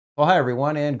Well, hi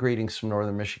everyone, and greetings from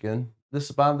Northern Michigan. This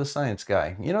is Bob the Science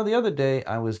Guy. You know, the other day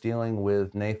I was dealing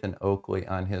with Nathan Oakley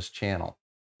on his channel,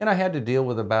 and I had to deal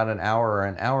with about an hour or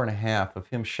an hour and a half of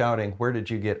him shouting, "Where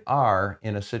did you get R?"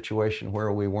 in a situation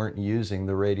where we weren't using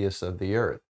the radius of the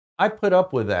Earth. I put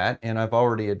up with that, and I've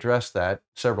already addressed that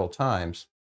several times,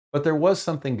 but there was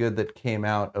something good that came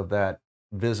out of that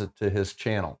visit to his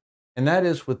channel, and that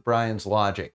is with Brian's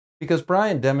logic. Because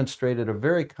Brian demonstrated a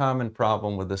very common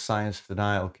problem with the science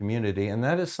denial community, and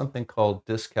that is something called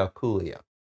dyscalculia.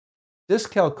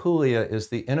 Dyscalculia is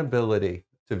the inability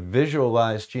to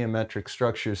visualize geometric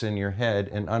structures in your head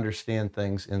and understand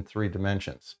things in 3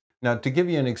 dimensions. Now, to give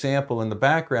you an example, in the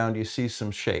background you see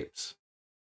some shapes.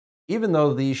 Even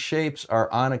though these shapes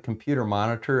are on a computer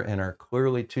monitor and are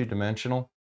clearly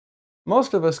 2-dimensional,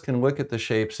 most of us can look at the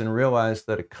shapes and realize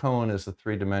that a cone is a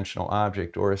 3-dimensional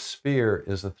object or a sphere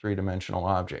is a 3-dimensional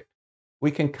object. We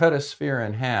can cut a sphere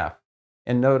in half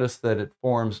and notice that it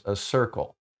forms a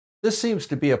circle. This seems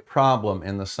to be a problem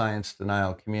in the science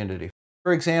denial community.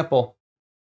 For example,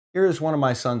 here is one of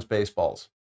my son's baseballs.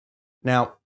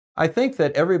 Now, I think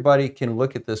that everybody can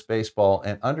look at this baseball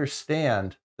and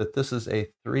understand that this is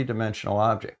a 3-dimensional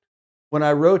object. When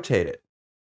I rotate it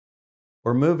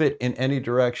or move it in any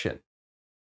direction,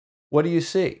 what do you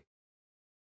see?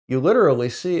 You literally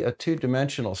see a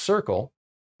 2-dimensional circle,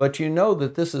 but you know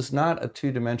that this is not a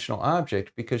 2-dimensional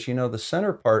object because you know the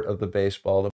center part of the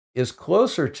baseball is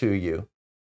closer to you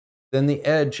than the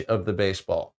edge of the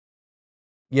baseball.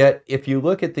 Yet, if you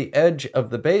look at the edge of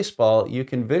the baseball, you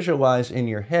can visualize in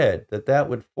your head that that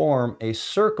would form a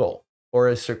circle or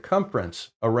a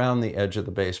circumference around the edge of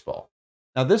the baseball.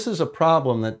 Now, this is a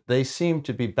problem that they seem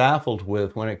to be baffled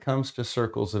with when it comes to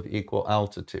circles of equal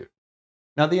altitude.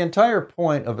 Now, the entire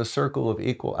point of a circle of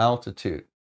equal altitude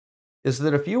is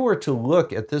that if you were to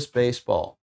look at this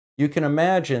baseball, you can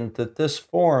imagine that this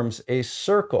forms a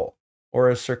circle or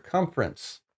a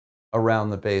circumference around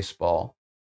the baseball.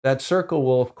 That circle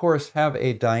will, of course, have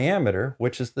a diameter,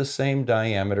 which is the same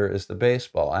diameter as the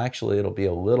baseball. Actually, it'll be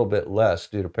a little bit less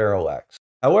due to parallax.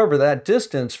 However, that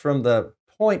distance from the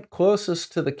point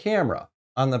closest to the camera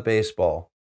on the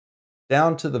baseball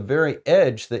down to the very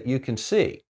edge that you can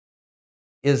see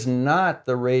is not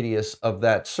the radius of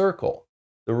that circle.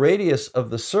 The radius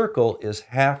of the circle is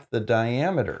half the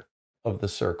diameter of the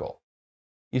circle.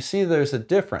 You see there's a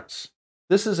difference.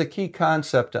 This is a key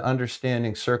concept to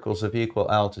understanding circles of equal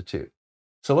altitude.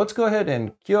 So let's go ahead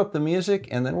and cue up the music,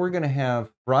 and then we're going to have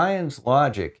Brian's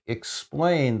logic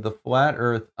explain the flat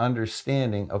Earth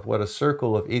understanding of what a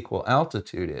circle of equal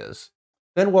altitude is.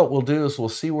 Then what we'll do is we'll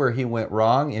see where he went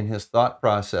wrong in his thought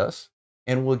process,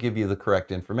 and we'll give you the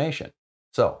correct information.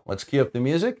 So let's cue up the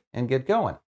music and get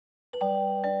going.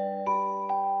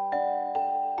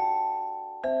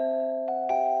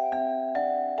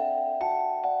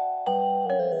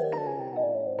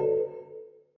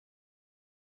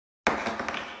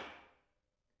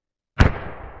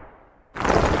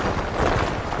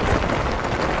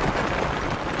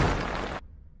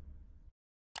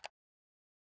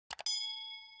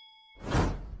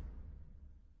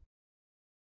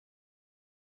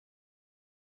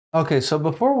 Okay, so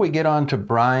before we get on to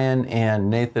Brian and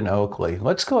Nathan Oakley,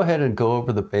 let's go ahead and go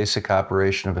over the basic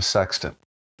operation of a sextant.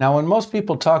 Now, when most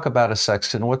people talk about a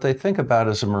sextant, what they think about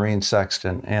is a marine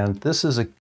sextant, and this is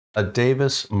a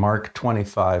Davis Mark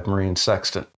 25 marine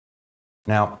sextant.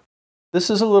 Now, this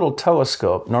is a little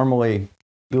telescope. Normally,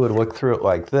 you would look through it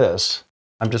like this.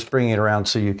 I'm just bringing it around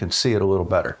so you can see it a little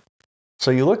better.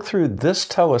 So you look through this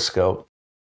telescope,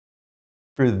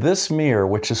 through this mirror,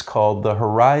 which is called the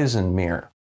horizon mirror,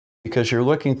 because you're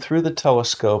looking through the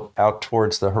telescope out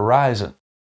towards the horizon.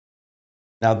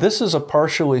 Now, this is a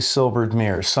partially silvered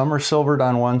mirror. Some are silvered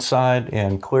on one side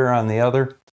and clear on the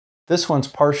other. This one's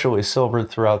partially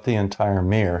silvered throughout the entire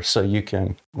mirror, so you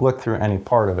can look through any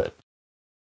part of it.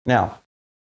 Now,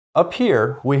 up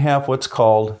here, we have what's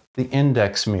called the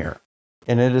index mirror,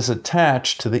 and it is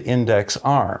attached to the index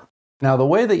arm. Now, the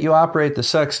way that you operate the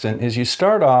sextant is you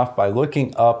start off by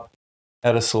looking up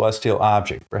at a celestial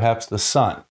object, perhaps the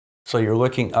sun. So you're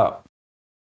looking up.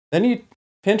 Then you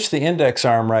pinch the index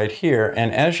arm right here,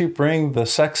 and as you bring the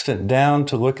sextant down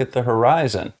to look at the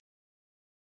horizon,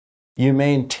 you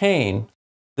maintain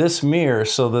this mirror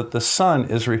so that the sun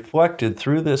is reflected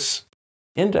through this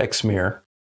index mirror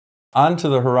onto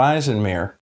the horizon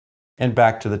mirror and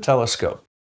back to the telescope.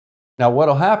 Now,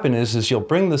 what'll happen is you'll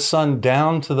bring the sun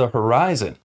down to the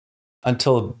horizon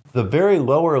until the very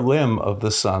lower limb of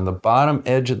the sun, the bottom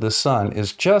edge of the sun,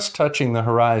 is just touching the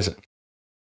horizon.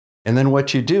 And then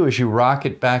what you do is you rock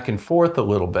it back and forth a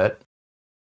little bit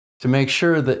to make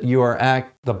sure that you are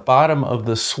at the bottom of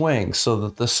the swing so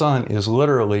that the sun is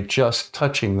literally just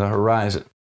touching the horizon.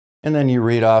 And then you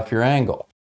read off your angle.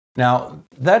 Now,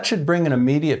 that should bring an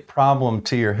immediate problem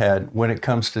to your head when it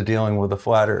comes to dealing with a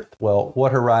flat Earth. Well,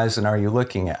 what horizon are you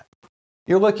looking at?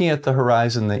 You're looking at the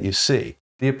horizon that you see,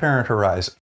 the apparent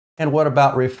horizon. And what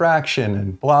about refraction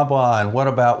and blah, blah, and what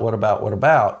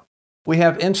about? We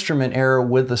have instrument error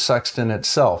with the sextant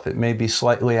itself. It may be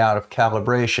slightly out of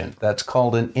calibration. That's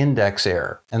called an index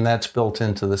error, and that's built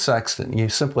into the sextant. You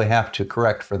simply have to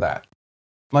correct for that.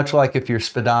 Much like if your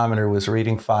speedometer was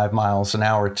reading 5 miles an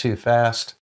hour too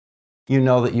fast, you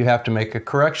know that you have to make a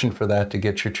correction for that to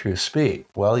get your true speed.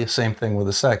 Well, the same thing with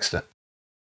the sextant.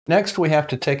 Next, we have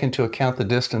to take into account the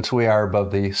distance we are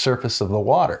above the surface of the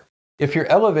water. If you're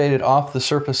elevated off the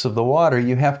surface of the water,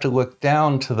 you have to look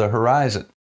down to the horizon.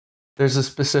 There's a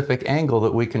specific angle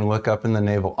that we can look up in the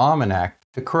Naval Almanac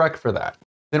to correct for that.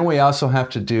 Then we also have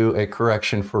to do a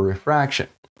correction for refraction.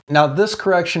 Now, this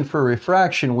correction for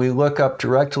refraction we look up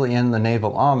directly in the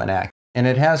Naval Almanac, and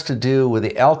it has to do with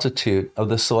the altitude of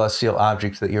the celestial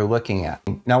object that you're looking at.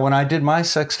 Now, when I did my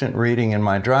sextant reading in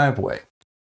my driveway,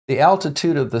 the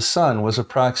altitude of the sun was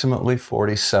approximately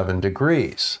 47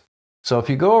 degrees. So if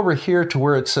you go over here to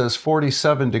where it says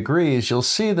 47 degrees, you'll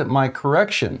see that my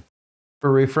correction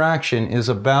for refraction is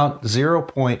about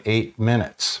 0.8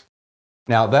 minutes.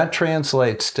 Now, that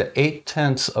translates to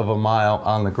 0.8 of a mile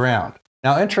on the ground.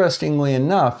 Now, interestingly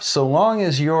enough, so long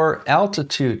as your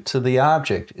altitude to the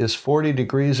object is 40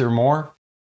 degrees or more,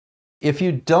 if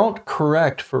you don't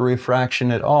correct for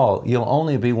refraction at all, you'll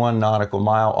only be 1 nautical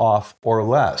mile off or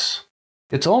less.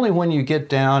 It's only when you get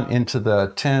down into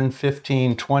the 10,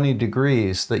 15, 20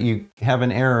 degrees that you have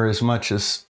an error as much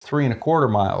as 3¼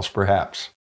 miles,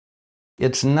 perhaps.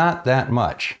 It's not that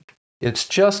much. It's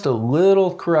just a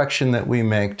little correction that we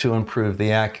make to improve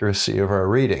the accuracy of our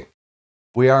reading.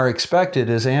 We are expected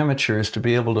as amateurs to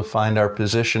be able to find our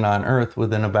position on Earth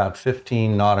within about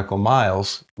 15 nautical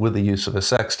miles with the use of a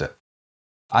sextant.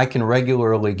 I can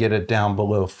regularly get it down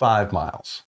below 5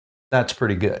 miles. That's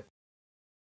pretty good.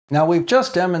 Now, we've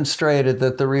just demonstrated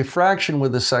that the refraction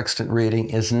with the sextant reading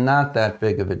is not that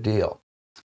big of a deal.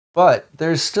 But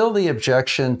there's still the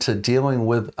objection to dealing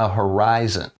with a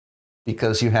horizon,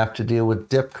 because you have to deal with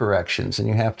dip corrections, and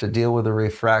you have to deal with a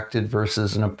refracted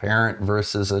versus an apparent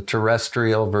versus a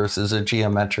terrestrial versus a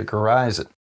geometric horizon.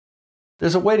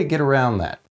 There's a way to get around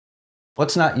that.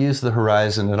 Let's not use the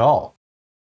horizon at all.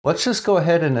 Let's just go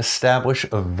ahead and establish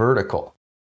a vertical.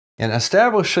 And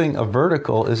establishing a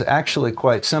vertical is actually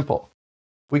quite simple.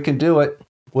 We can do it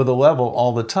with a level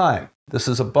all the time. This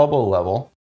is a bubble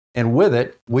level, and with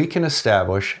it, we can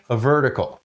establish a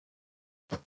vertical.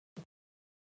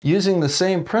 Using the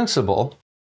same principle,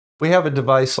 we have a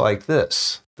device like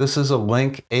this. This is a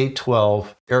Link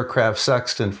A12 aircraft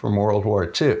sextant from World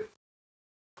War II.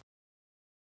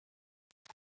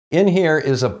 In here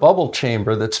is a bubble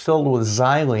chamber that's filled with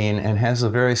xylene and has a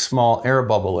very small air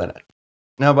bubble in it.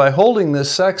 Now, by holding this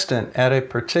sextant at a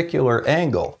particular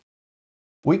angle,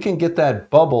 we can get that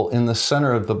bubble in the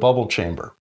center of the bubble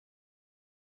chamber.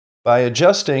 By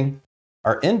adjusting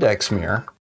our index mirror,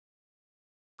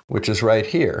 which is right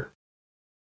here,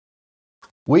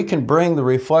 we can bring the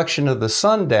reflection of the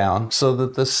sun down so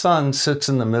that the sun sits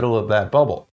in the middle of that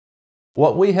bubble.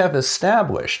 What we have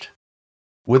established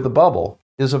with the bubble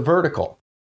is a vertical.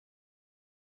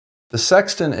 The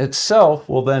sextant itself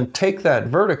will then take that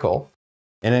vertical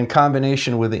and, in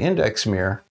combination with the index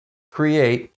mirror,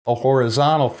 create a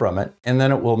horizontal from it, and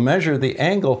then it will measure the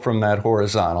angle from that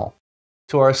horizontal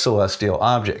to our celestial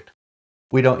object.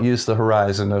 We don't use the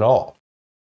horizon at all.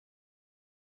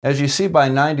 As you see by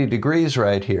 90 degrees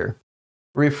right here,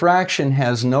 refraction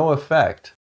has no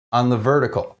effect on the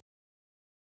vertical.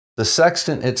 The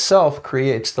sextant itself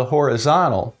creates the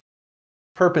horizontal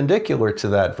perpendicular to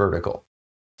that vertical,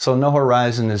 so no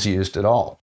horizon is used at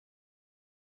all.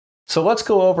 So let's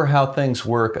go over how things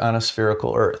work on a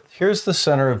spherical Earth. Here's the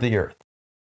center of the Earth.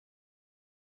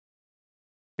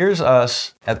 Here's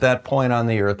us at that point on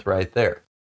the Earth right there.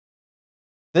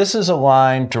 This is a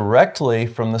line directly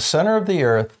from the center of the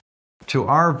Earth to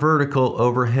our vertical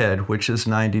overhead, which is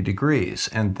 90 degrees,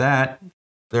 and that,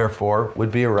 therefore,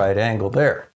 would be a right angle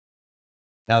there.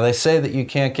 Now, they say that you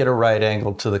can't get a right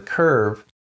angle to the curve.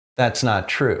 That's not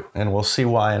true, and we'll see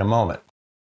why in a moment.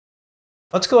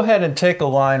 Let's go ahead and take a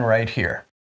line right here.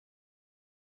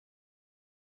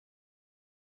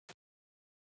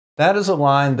 That is a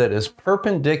line that is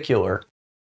perpendicular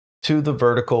to the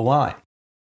vertical line.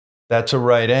 That's a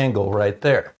right angle right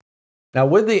there. Now,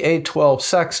 with the A12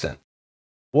 sextant,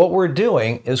 what we're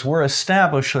doing is we're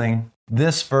establishing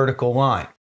this vertical line.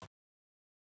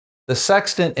 The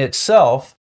sextant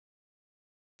itself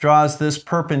draws this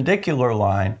perpendicular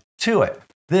line to it.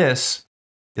 This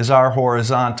is our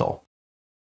horizontal.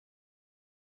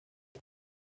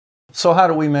 So how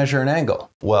do we measure an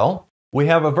angle? Well, we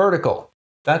have a vertical.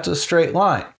 That's a straight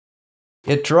line.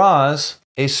 It draws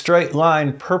a straight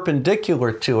line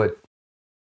perpendicular to it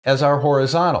as our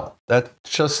horizontal. That's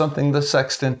just something the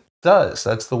sextant does.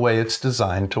 That's the way it's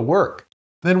designed to work.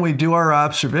 Then we do our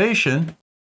observation,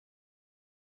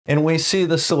 and we see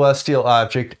the celestial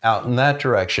object out in that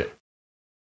direction.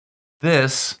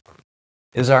 This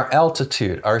is our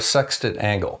altitude, our sextant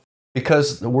angle,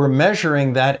 because we're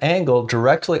measuring that angle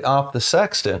directly off the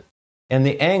sextant, and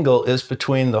the angle is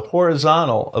between the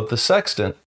horizontal of the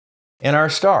sextant and our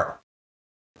star.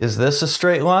 Is this a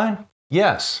straight line?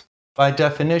 Yes, by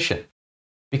definition,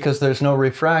 because there's no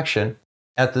refraction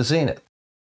at the zenith.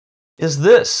 Is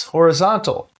this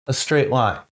horizontal a straight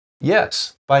line?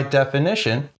 Yes, by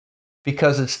definition,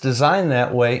 because it's designed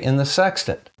that way in the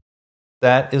sextant.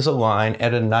 That is a line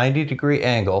at a 90-degree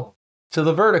angle to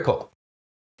the vertical.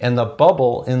 And the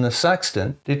bubble in the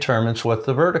sextant determines what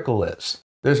the vertical is.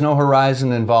 There's no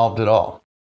horizon involved at all.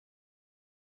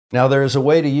 Now, there is a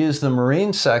way to use the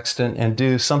marine sextant and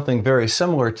do something very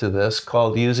similar to this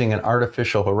called using an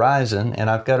artificial horizon, and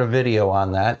I've got a video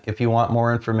on that. If you want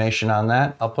more information on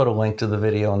that, I'll put a link to the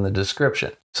video in the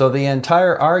description. So the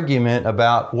entire argument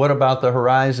about what about the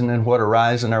horizon and what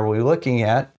horizon are we looking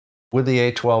at with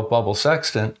the A12 bubble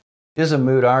sextant is a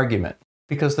moot argument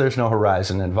because there's no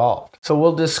horizon involved. So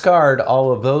we'll discard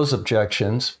all of those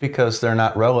objections because they're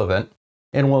not relevant,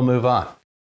 and we'll move on.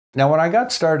 Now, when I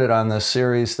got started on this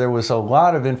series, there was a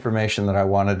lot of information that I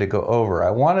wanted to go over. I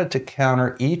wanted to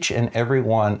counter each and every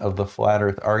one of the flat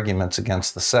earth arguments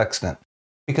against the sextant,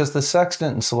 because the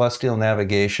sextant in celestial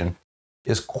navigation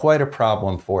is quite a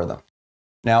problem for them.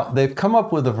 Now, they've come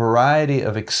up with a variety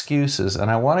of excuses,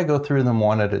 and I want to go through them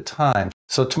one at a time.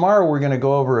 So tomorrow we're going to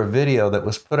go over a video that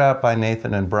was put out by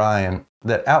Nathan and Brian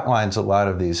that outlines a lot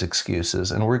of these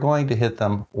excuses, and we're going to hit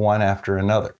them one after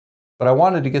another. But I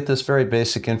wanted to get this very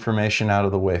basic information out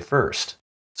of the way first.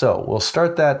 So we'll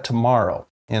start that tomorrow.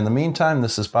 In the meantime,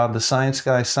 this is Bob the Science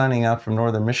Guy signing out from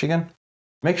Northern Michigan.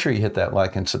 Make sure you hit that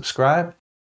like and subscribe.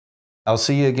 I'll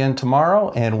see you again tomorrow,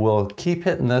 and we'll keep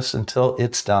hitting this until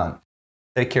it's done.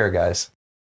 Take care, guys.